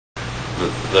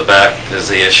The back is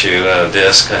the issue.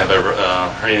 Disc. I have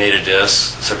a herniated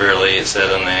disc severely. It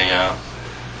said on the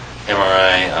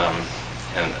MRI,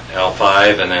 and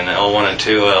L5, and then L1 and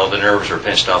 2. All the nerves were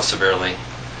pinched off severely,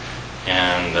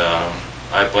 and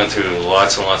I went through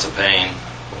lots and lots of pain,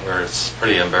 where it's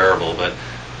pretty unbearable. But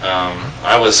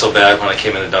I was so bad when I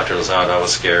came in. The doctor was out. I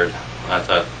was scared. I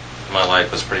thought my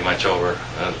life was pretty much over.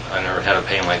 I never had a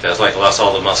pain like that. It's like I lost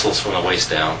all the muscles from the waist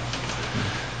down,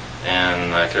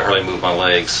 and I could hardly move my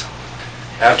legs.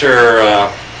 After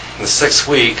the 6th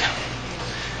week,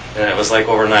 and it was like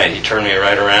overnight, he turned me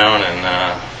right around, and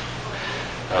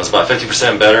I was about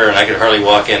 50% better, and I could hardly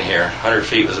walk in here. 100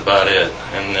 feet was about it.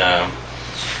 And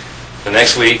the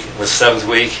next week, the 7th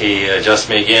week, he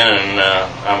adjusted me again, and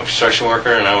I'm a construction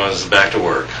worker, and I was back to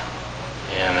work.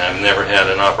 And I've never had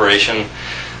an operation.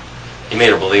 He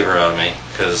made a believer out of me,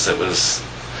 because it was,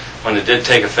 when it did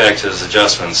take effect, his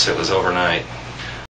adjustments, it was overnight.